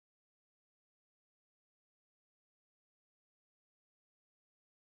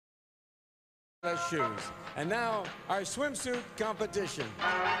shoes. And now, our swimsuit competition.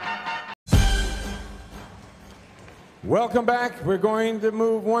 Welcome back. We're going to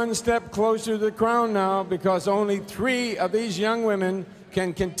move one step closer to the crown now because only 3 of these young women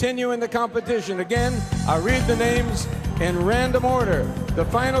can continue in the competition. Again, I'll read the names in random order. The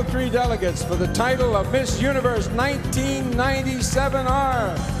final 3 delegates for the title of Miss Universe 1997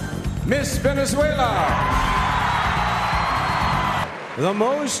 are Miss Venezuela. The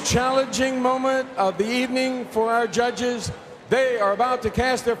most challenging moment of the evening for our judges. They are about to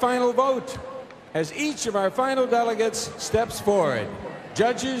cast their final vote as each of our final delegates steps forward.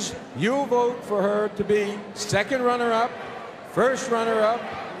 Judges, you'll vote for her to be second runner-up, first runner-up,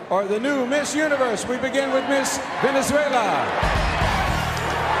 or the new Miss Universe. We begin with Miss Venezuela.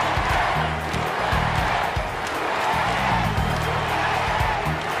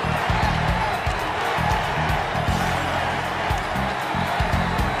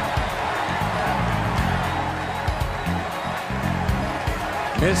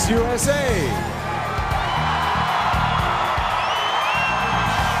 Miss USA.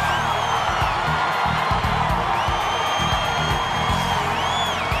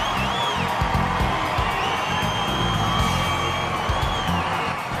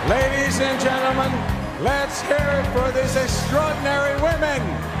 Ladies and gentlemen, let's hear it for these extraordinary women.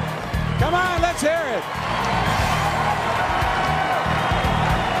 Come on, let's hear it.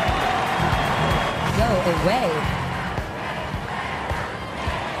 Go away.